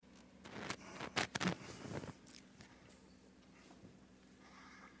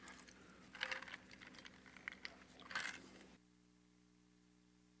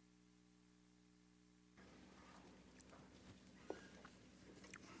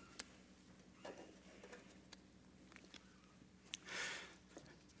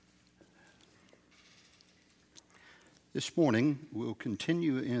This morning, we'll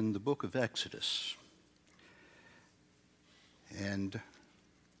continue in the book of Exodus. And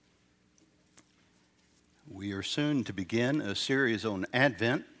we are soon to begin a series on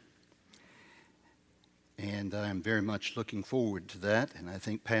Advent. And I'm very much looking forward to that. And I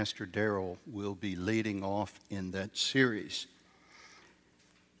think Pastor Darrell will be leading off in that series.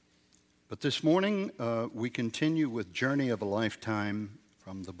 But this morning, we continue with Journey of a Lifetime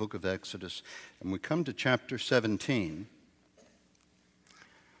from the book of Exodus. And we come to chapter 17.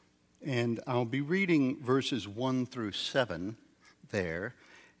 And I'll be reading verses 1 through 7 there.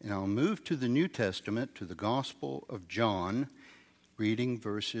 And I'll move to the New Testament, to the Gospel of John, reading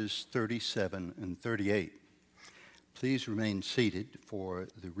verses 37 and 38. Please remain seated for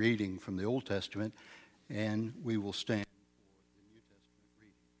the reading from the Old Testament, and we will stand for the New Testament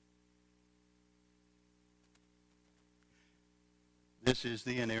reading. This is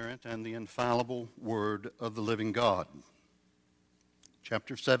the inerrant and the infallible Word of the living God.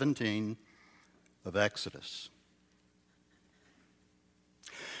 Chapter 17 of Exodus.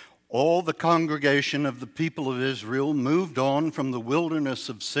 All the congregation of the people of Israel moved on from the wilderness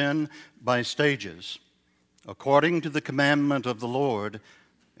of sin by stages, according to the commandment of the Lord,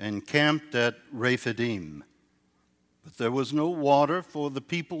 and camped at Rephidim. But there was no water for the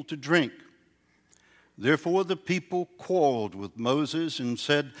people to drink. Therefore the people quarreled with Moses and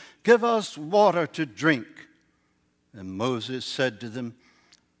said, "Give us water to drink." And Moses said to them,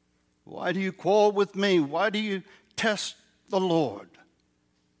 "Why do you quarrel with me? Why do you test the Lord?"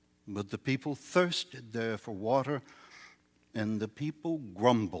 But the people thirsted there for water, and the people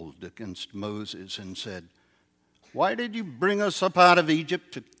grumbled against Moses and said, "Why did you bring us up out of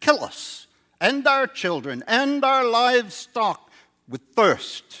Egypt to kill us and our children and our livestock with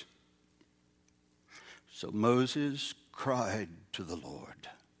thirst?" So Moses cried to the Lord,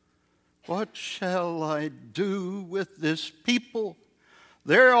 "What shall I do with this people?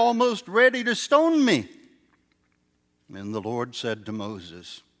 They're almost ready to stone me." And the Lord said to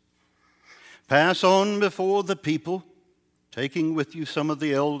Moses, "Pass on before the people, taking with you some of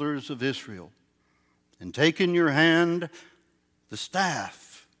the elders of Israel, and take in your hand the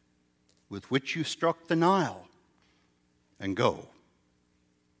staff with which you struck the Nile, and go.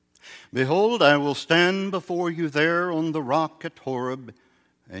 Behold, I will stand before you there on the rock at Horeb,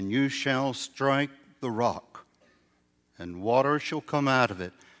 and you shall strike the rock, and water shall come out of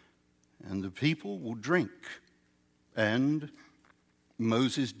it, and the people will drink." And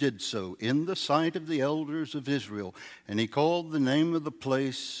Moses did so in the sight of the elders of Israel, and he called the name of the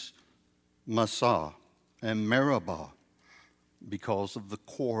place Massah and Meribah, because of the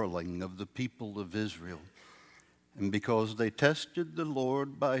quarreling of the people of Israel, and because they tested the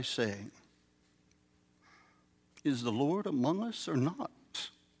Lord by saying, "Is the Lord among us or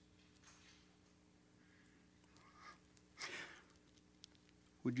not?"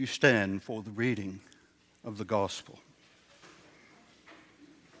 Would you stand for the reading of the gospel?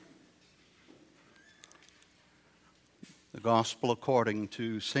 The gospel according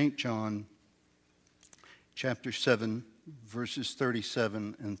to St. John, chapter 7, verses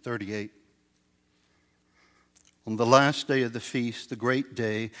 37 and 38. On the last day of the feast, the great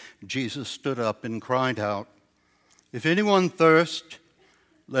day, Jesus stood up and cried out, "If anyone thirst,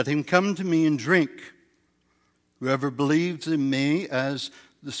 let him come to me and drink. Whoever believes in me, as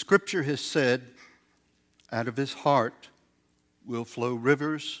the scripture has said, out of his heart will flow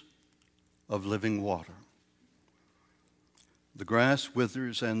rivers of living water." The grass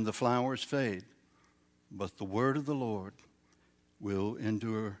withers and the flowers fade, but the word of the Lord will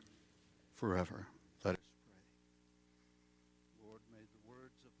endure forever. Let us pray. Lord, may the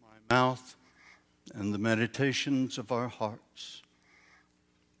words of my mouth and the meditations of our hearts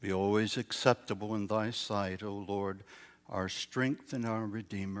be always acceptable in thy sight, O Lord, our strength and our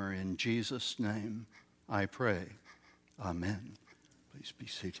Redeemer. In Jesus' name I pray. Amen. Please be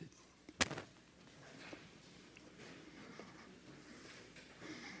seated.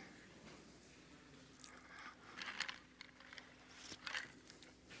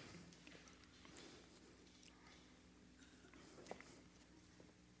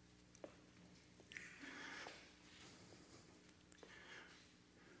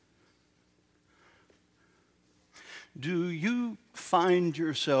 Do you find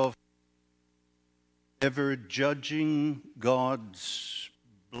yourself ever judging God's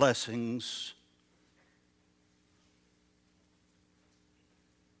blessings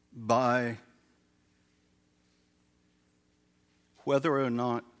by whether or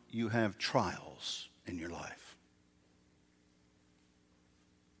not you have trials in your life?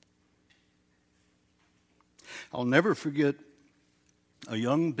 I'll never forget a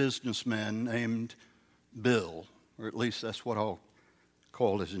young businessman named Bill, or at least that's what I'll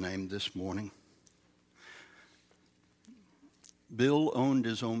call his name this morning. Bill owned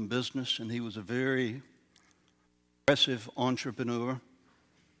his own business, and he was a very aggressive entrepreneur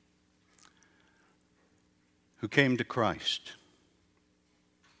who came to Christ.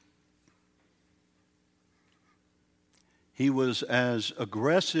 He was as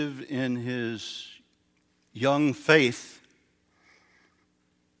aggressive in his young faith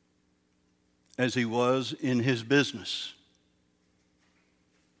as he was in his business.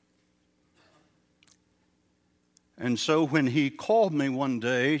 And so when he called me one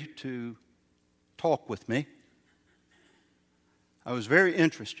day to talk with me, I was very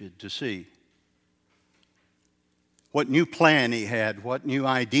interested to see what new plan he had, what new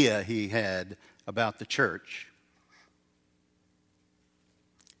idea he had about the church.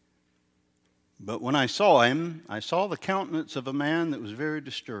 But when I saw him, I saw the countenance of a man that was very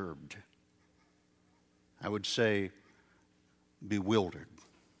disturbed. I would say bewildered.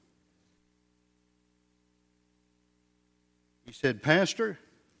 He said, "Pastor,"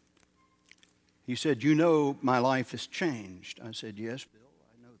 he said, "you know my life has changed." I said, "Yes, Bill,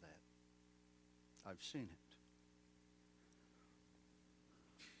 I know that. I've seen it."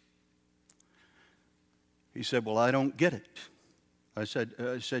 He said, "Well, I don't get it." I said,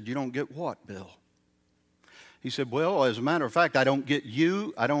 "You don't get what, Bill?" He said, "Well, as a matter of fact, I don't get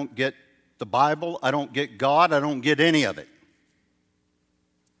you, I don't get the Bible, I don't get God, I don't get any of it."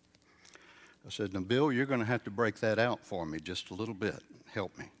 I said, "Now, Bill, you're going to have to break that out for me just a little bit.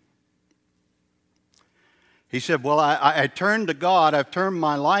 Help me." He said, "Well, I turned to God. I've turned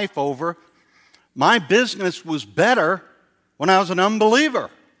my life over. My business was better when I was an unbeliever."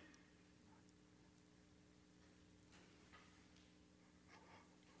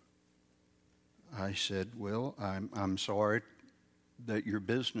 I said, "Well, I'm sorry that your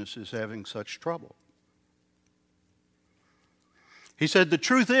business is having such trouble." He said, "The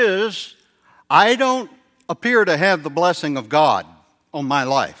truth is, I don't appear to have the blessing of God on my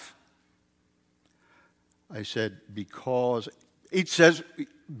life." I said, "Because," he says,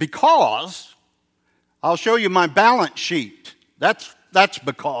 "because I'll show you my balance sheet. That's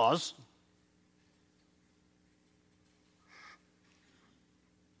because."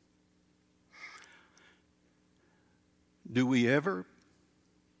 Do we ever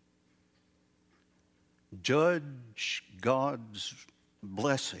judge God's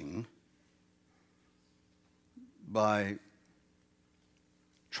blessing by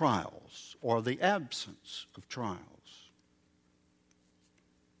trials or the absence of trials?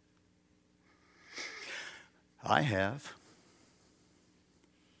 I have.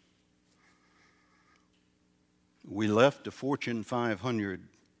 We left a Fortune 500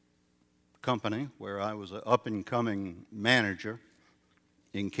 company where I was an up-and-coming manager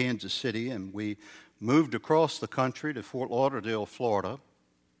in Kansas City, and we moved across the country to Fort Lauderdale, Florida,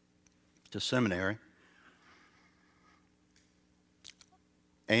 to seminary.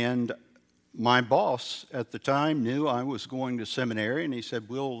 And my boss at the time knew I was going to seminary, and he said,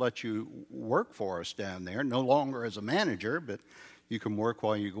 "We'll let you work for us down there, no longer as a manager, but you can work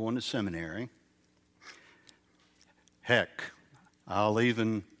while you're going to seminary. Heck, I'll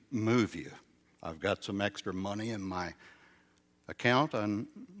even move you. I've got some extra money in my account, and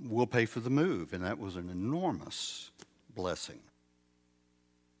we'll pay for the move." And that was an enormous blessing.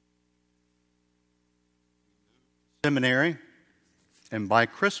 Seminary, and by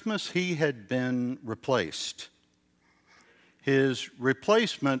Christmas he had been replaced. His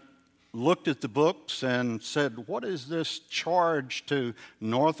replacement looked at the books and said, "What is this charge to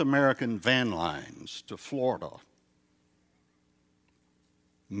North American Van Lines to Florida?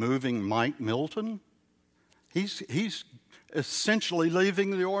 Moving Mike Milton? He's essentially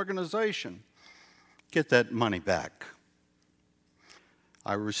leaving the organization. Get that money back."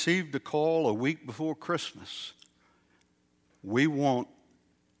 I received a call a week before Christmas. "We want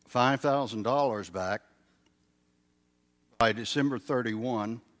 $5,000 back by December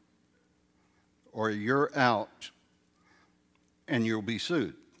 31, or you're out and you'll be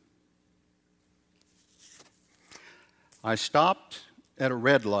sued." I stopped at a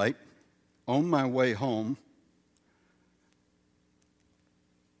red light on my way home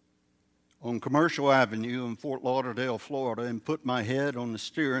on Commercial Avenue in Fort Lauderdale, Florida, and put my head on the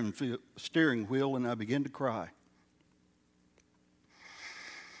steering wheel, and I began to cry.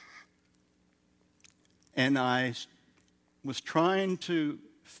 And I was trying to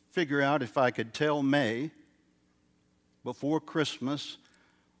figure out if I could tell May before Christmas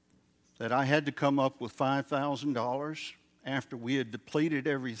that I had to come up with $5,000 after we had depleted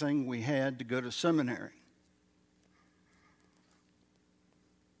everything we had to go to seminary.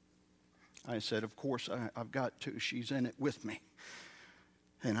 I said, of course, I've got to. She's in it with me.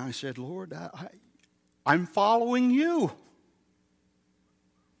 And I said, Lord, I'm following you.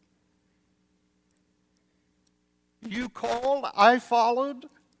 You called, I followed,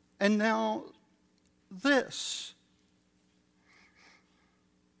 and now this.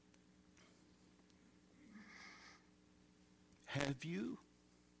 Have you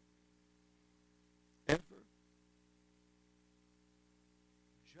ever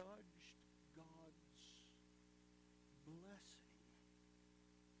judged God's blessing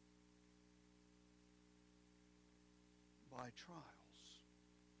by trials?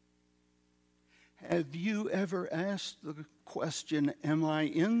 Have you ever asked the question, am I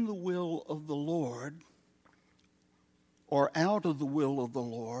in the will of the Lord or out of the will of the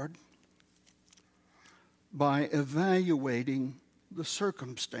Lord, by evaluating the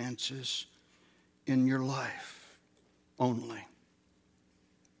circumstances in your life only?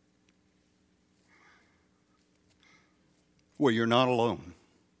 Well, you're not alone.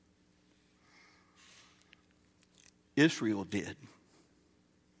 Israel did.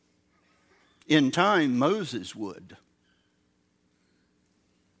 In time, Moses would.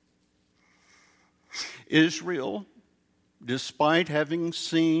 Israel, despite having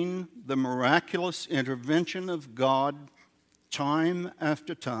seen the miraculous intervention of God time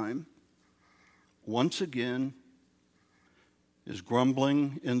after time, once again is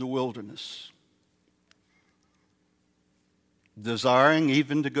grumbling in the wilderness, desiring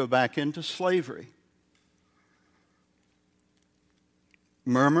even to go back into slavery,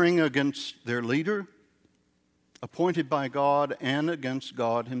 murmuring against their leader, appointed by God, and against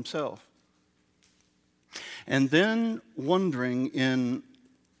God himself. And then wondering in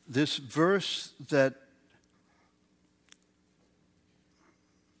this verse that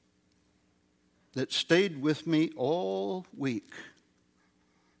stayed with me all week.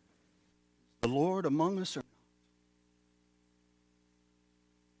 The Lord among us, or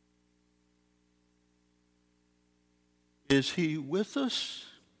is he with us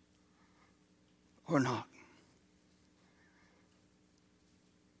or not?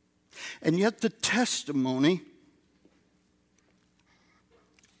 And yet the testimony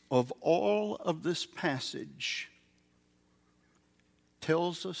of all of this passage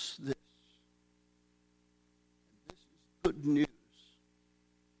tells us this. This is good news.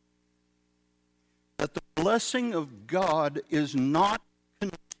 That the blessing of God is not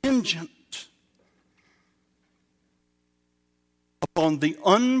contingent upon the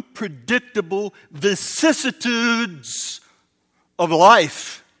unpredictable vicissitudes of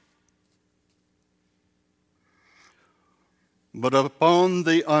life, but upon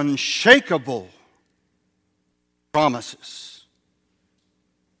the unshakable promises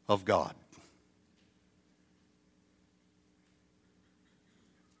of God.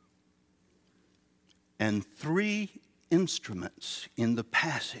 And three instruments in the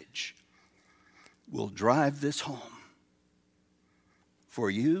passage will drive this home for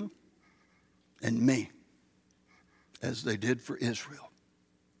you and me, as they did for Israel.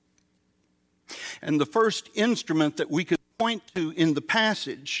 And the first instrument that we could point to in the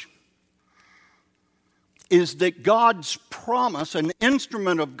passage is that God's promise, an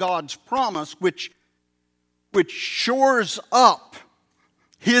instrument of God's promise, which shores up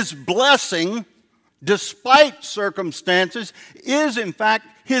his blessing despite circumstances, is in fact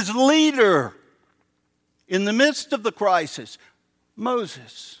his leader in the midst of the crisis,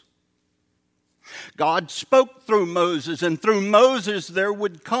 Moses. God spoke through Moses, and through Moses there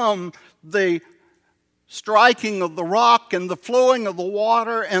would come the striking of the rock and the flowing of the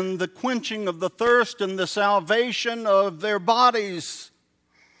water and the quenching of the thirst and the salvation of their bodies.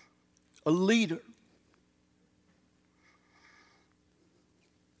 A leader.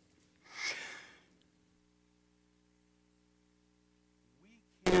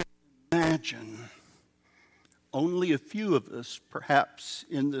 We can't imagine, only a few of us perhaps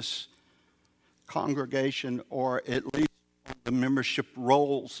in this congregation, or at least the membership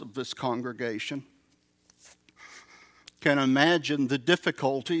rolls of this congregation, can imagine the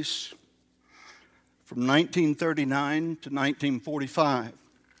difficulties from 1939 to 1945.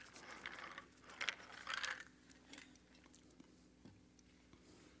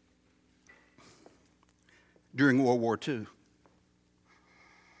 During World War II.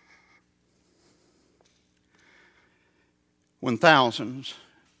 When thousands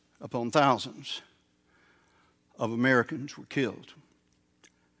upon thousands of Americans were killed,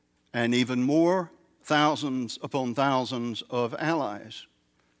 and even more thousands upon thousands of allies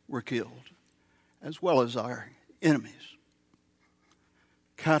were killed, as well as our enemies.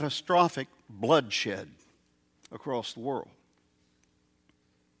 Catastrophic bloodshed across the world.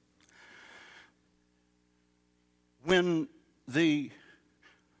 when the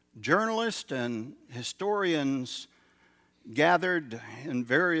journalists and historians gathered in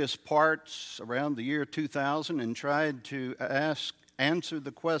various parts around the year 2000 and tried to answer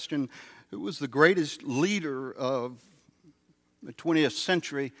the question, who was the greatest leader of the 20th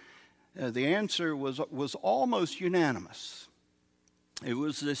century, the answer was almost unanimous. It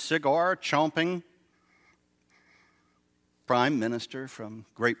was the cigar-chomping prime minister from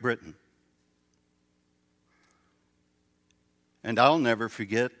Great Britain. And I'll never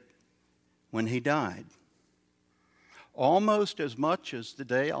forget when he died. Almost as much as the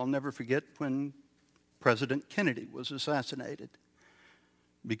day I'll never forget when President Kennedy was assassinated.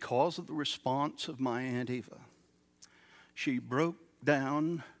 Because of the response of my Aunt Eva, she broke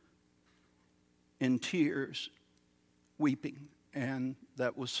down in tears, weeping, and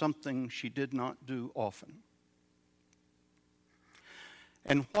that was something she did not do often.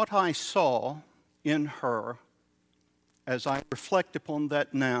 And what I saw in her, as I reflect upon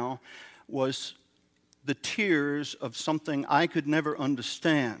that now, was the tears of something I could never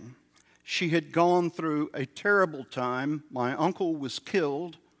understand. She had gone through a terrible time. My uncle was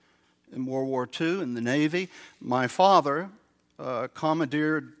killed in World War II in the Navy. My father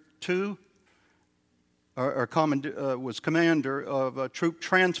commandeered was commander of a troop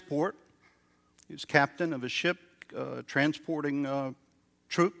transport. He was captain of a ship transporting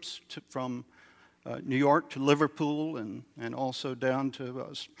troops from New York to Liverpool and also down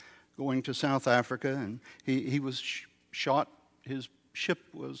to going to South Africa. And he was shot. His ship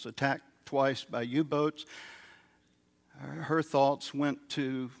was attacked twice by U-boats. Her thoughts went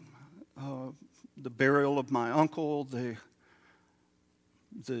to the burial of my uncle, the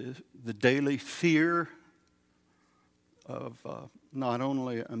daily fear of not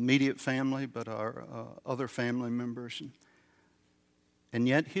only immediate family but our other family members, and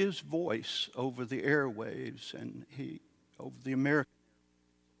yet his voice over the airwaves and over the American.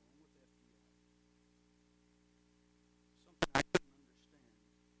 Something I couldn't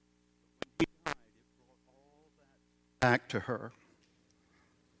understand. But when he died, it brought all that back to her.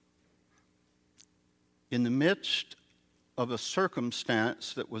 In the midst of a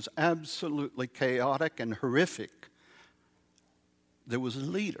circumstance that was absolutely chaotic and horrific, there was a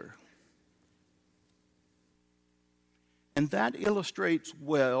leader. And that illustrates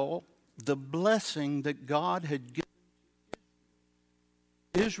well the blessing that God had given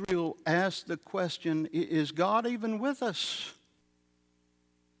Israel. Israel asked the question, is God even with us?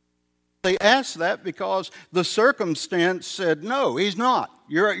 They asked that because the circumstance said, no, he's not.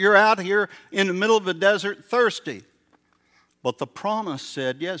 You're out here in the middle of the desert thirsty. But the promise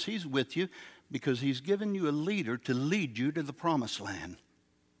said, yes, he's with you because he's given you a leader to lead you to the promised land.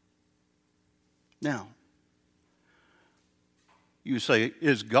 Now, you say,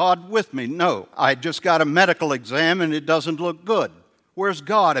 is God with me? No, I just got a medical exam and it doesn't look good. Where's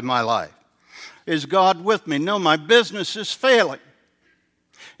God in my life? Is God with me? No, my business is failing.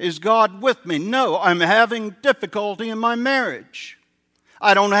 Is God with me? No, I'm having difficulty in my marriage.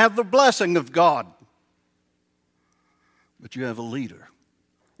 I don't have the blessing of God. But you have a leader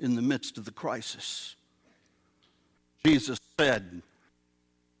in the midst of the crisis. Jesus said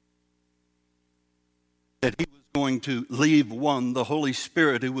that he was going to leave one, the Holy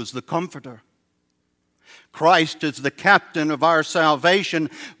Spirit, who was the Comforter. Christ is the captain of our salvation,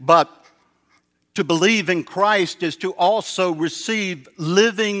 but to believe in Christ is to also receive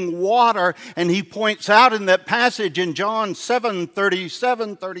living water. And he points out in that passage in John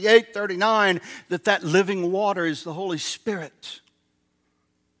 7:37, 38, 39, that living water is the Holy Spirit.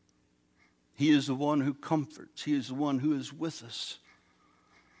 He is the one who comforts. He is the one who is with us.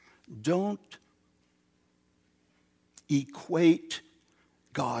 Don't equate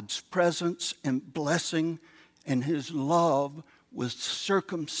God's presence and blessing and his love with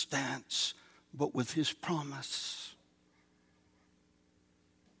circumstance, but with his promise.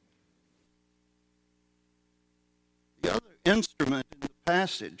 The other instrument in the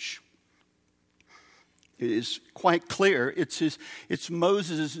passage is quite clear. It's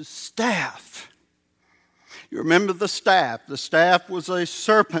Moses' staff. You remember the staff. The staff was a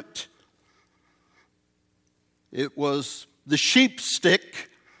serpent. It was the sheep stick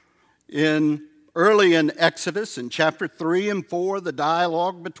early in Exodus, in chapter 3 and 4, the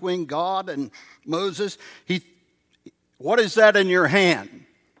dialogue between God and Moses. What is that in your hand?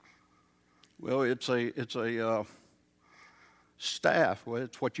 Well, it's a staff. Well,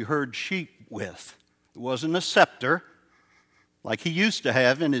 it's what you herd sheep with. It wasn't a scepter like he used to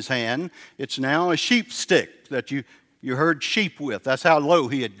have in his hand. It's now a sheep stick that you herd sheep with. That's how low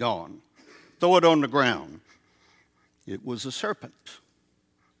he had gone. Throw it on the ground. It was a serpent.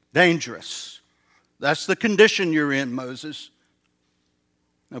 Dangerous. That's the condition you're in, Moses.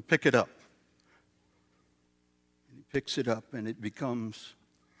 Now pick it up. And he picks it up, and it becomes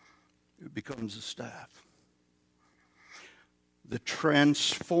a staff. The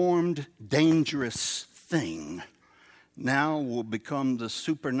transformed, dangerous thing now will become the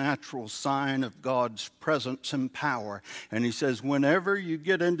supernatural sign of God's presence and power. And he says, whenever you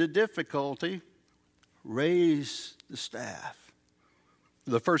get into difficulty, raise the staff.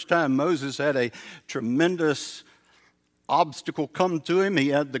 The first time Moses had a tremendous obstacle come to him, he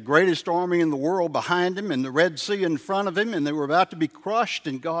had the greatest army in the world behind him and the Red Sea in front of him, and they were about to be crushed,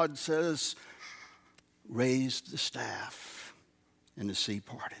 and God says, raise the staff, and the sea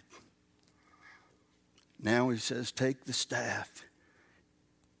parted. Now he says, take the staff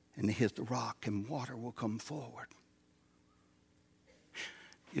and hit the rock, and water will come forward.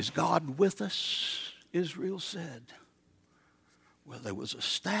 Is God with us? Israel said. Well, there was a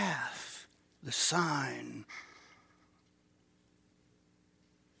staff, the sign,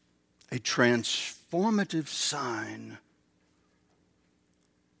 a transformative sign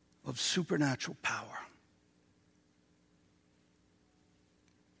of supernatural power.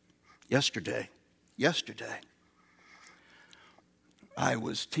 Yesterday, I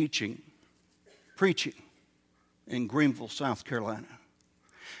was preaching in Greenville, South Carolina.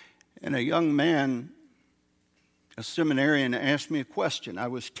 And a young man, a seminarian, asked me a question. I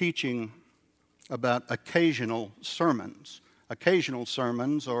was teaching about occasional sermons. Occasional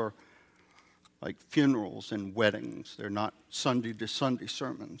sermons are like funerals and weddings. They're not Sunday to Sunday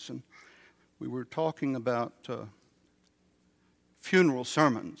sermons. And we were talking about funeral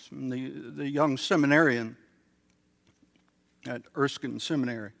sermons. And the young seminarian at Erskine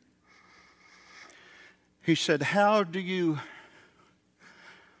Seminary, he said, how do you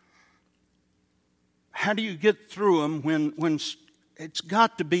get through them when it's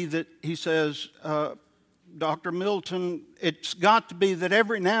got to be that, he says, Dr. Milton, it's got to be that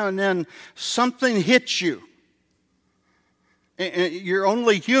every now and then something hits you. You're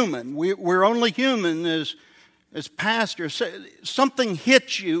only human. We're only human as pastors. Something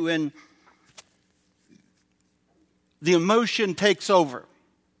hits you and the emotion takes over.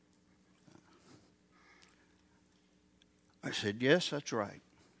 I said, yes, that's right.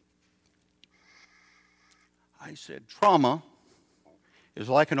 I said, trauma is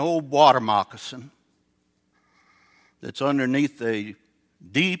like an old water moccasin that's underneath a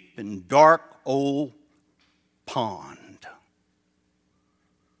deep and dark old pond.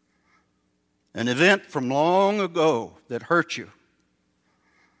 An event from long ago that hurt you.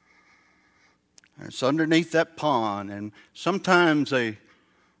 And it's underneath that pond, and sometimes a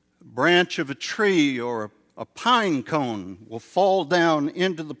branch of a tree or a pine cone will fall down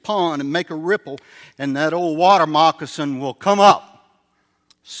into the pond and make a ripple, and that old water moccasin will come up,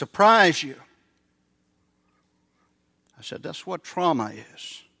 surprise you. I said, that's what trauma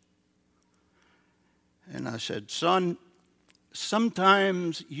is. And I said, son,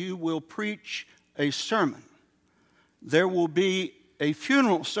 sometimes you will preach a sermon. There will be a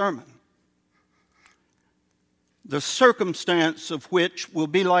funeral sermon, the circumstance of which will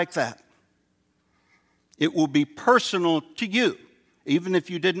be like that. It will be personal to you. Even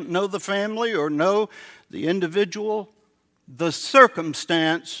if you didn't know the family or know the individual, the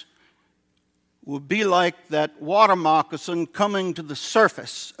circumstance will be like that water moccasin coming to the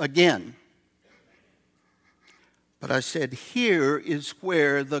surface again. But I said, here is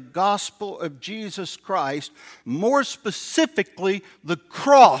where the gospel of Jesus Christ, more specifically the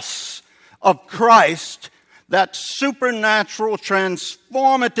cross of Christ, that supernatural,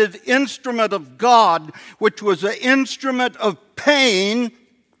 transformative instrument of God, which was an instrument of pain,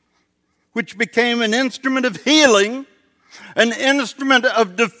 which became an instrument of healing, an instrument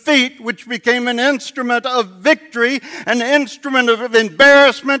of defeat, which became an instrument of victory, an instrument of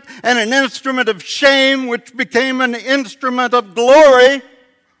embarrassment, and an instrument of shame, which became an instrument of glory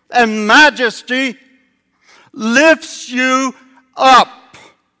and majesty, lifts you up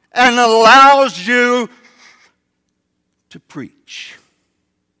and allows you to preach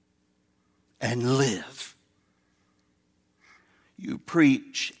and live. You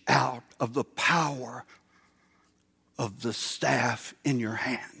preach out of the power of the staff in your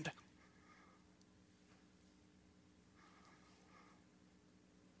hand.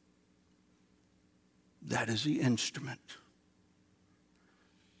 That is the instrument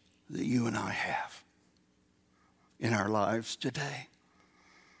that you and I have in our lives today.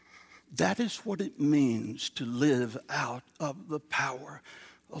 That is what it means to live out of the power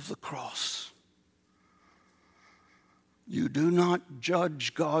of the cross. You do not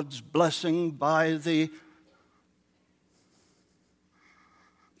judge God's blessing by the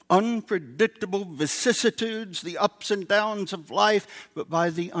unpredictable vicissitudes, the ups and downs of life, but by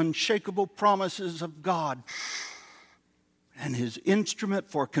the unshakable promises of God. And his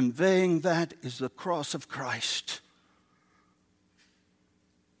instrument for conveying that is the cross of Christ.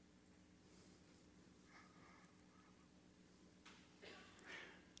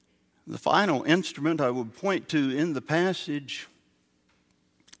 The final instrument I would point to in the passage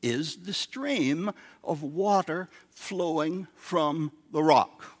is the stream of water flowing from the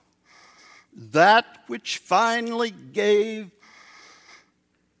rock. That which finally gave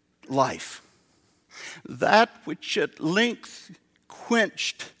life. That which at length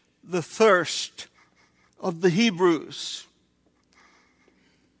quenched the thirst of the Hebrews.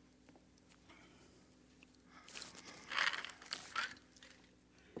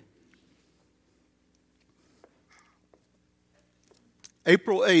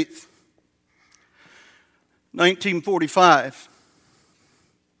 April 8th, 1945.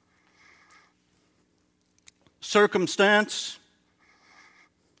 Circumstance: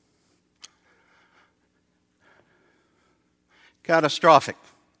 catastrophic.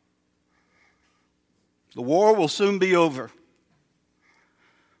 The war will soon be over,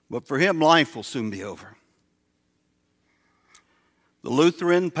 but for him, life will soon be over. The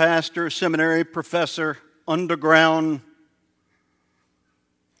Lutheran pastor, seminary professor, underground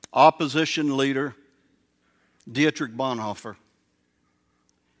opposition leader, Dietrich Bonhoeffer,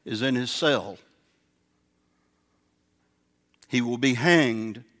 is in his cell. He will be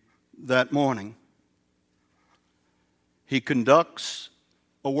hanged that morning. He conducts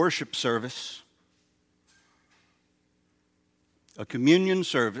a worship service, a communion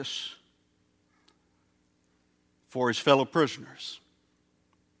service for his fellow prisoners.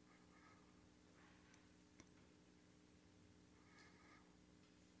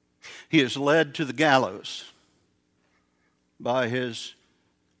 He is led to the gallows by his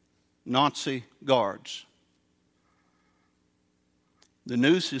Nazi guards. The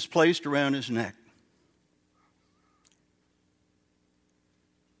noose is placed around his neck.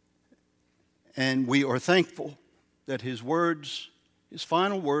 And we are thankful that his words, his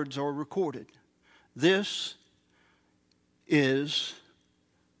final words, are recorded. This is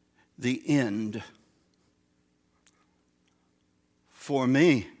the end for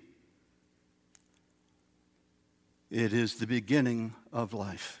me. It is the beginning of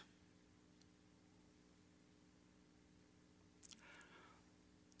life.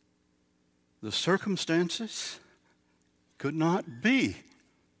 The circumstances could not be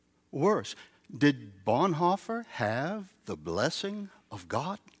worse. Did Bonhoeffer have the blessing of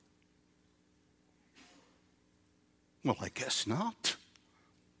God? Well, I guess not.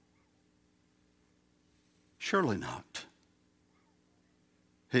 Surely not.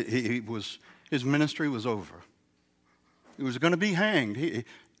 His ministry was over. He was going to be hanged. There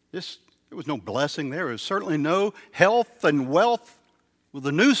was no blessing there. There was certainly no health and wealth with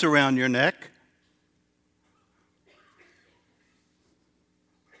a noose around your neck.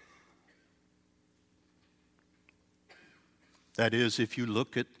 That is, if you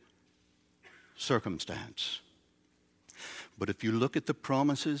look at circumstance. But if you look at the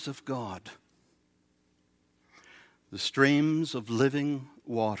promises of God, the streams of living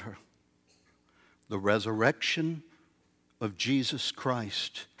water, the resurrection of Jesus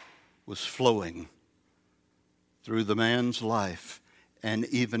Christ was flowing through the man's life and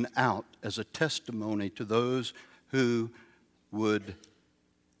even out as a testimony to those who would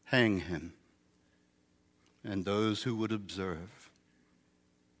hang him and those who would observe.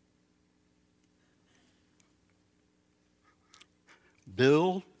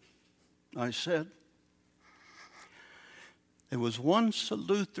 Bill, I said, there was once a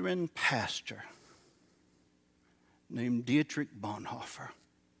Lutheran pastor named Dietrich Bonhoeffer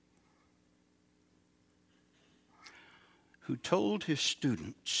who told his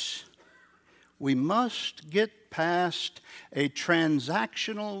students, we must get past a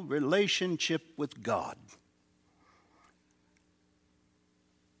transactional relationship with God.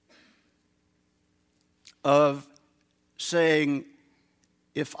 Of saying,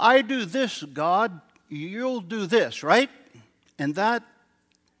 if I do this, God, you'll do this, right? And that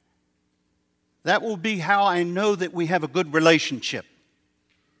will be how I know that we have a good relationship.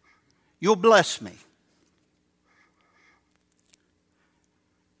 You'll bless me.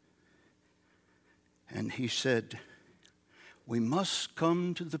 And he said, we must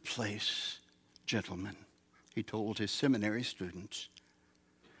come to the place, gentlemen, he told his seminary students.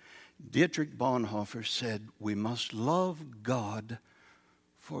 Dietrich Bonhoeffer said, we must love God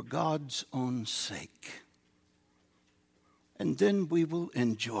for God's own sake. And then we will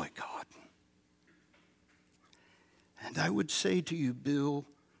enjoy God. And I would say to you, Bill,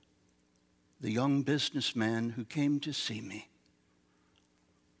 the young businessman who came to see me.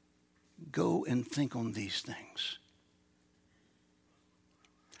 Go and think on these things.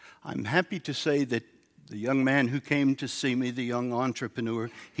 I'm happy to say that the young man who came to see me, the young entrepreneur,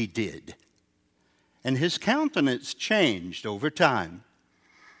 he did. And his countenance changed over time.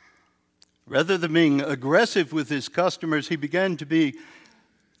 Rather than being aggressive with his customers, he began to be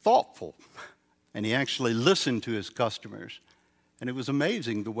thoughtful. And he actually listened to his customers. And it was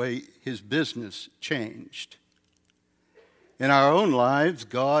amazing the way his business changed. In our own lives,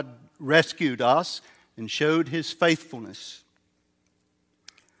 God rescued us and showed his faithfulness.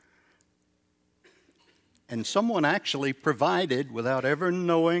 And someone actually provided, without ever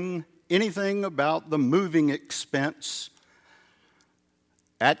knowing anything about the moving expense,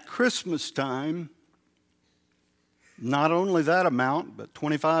 at Christmas time, not only that amount, but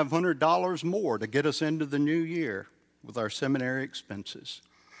 $2,500 more to get us into the new year with our seminary expenses.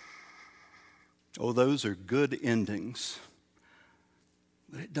 Oh, those are good endings.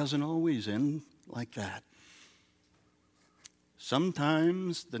 But it doesn't always end like that.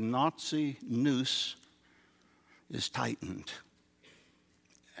 Sometimes the Nazi noose is tightened.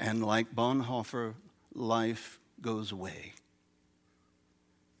 And like Bonhoeffer, life goes away.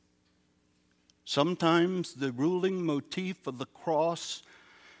 Sometimes the ruling motif of the cross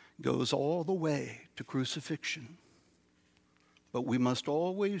goes all the way to crucifixion. But we must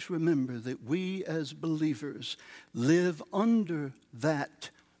always remember that we as believers live under that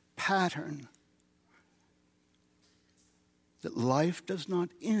pattern, that life does not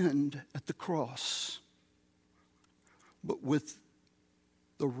end at the cross, but with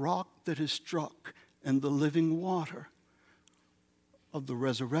the rock that is struck and the living water of the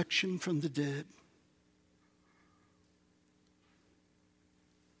resurrection from the dead.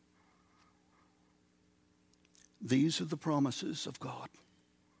 These are the promises of God.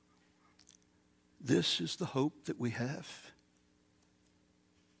 This is the hope that we have.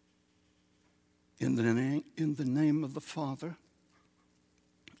 In the name of the Father,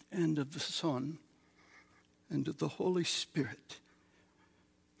 and of the Son, and of the Holy Spirit,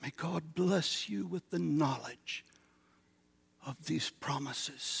 may God bless you with the knowledge of these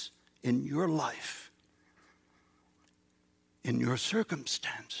promises in your life, in your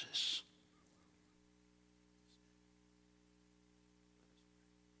circumstances,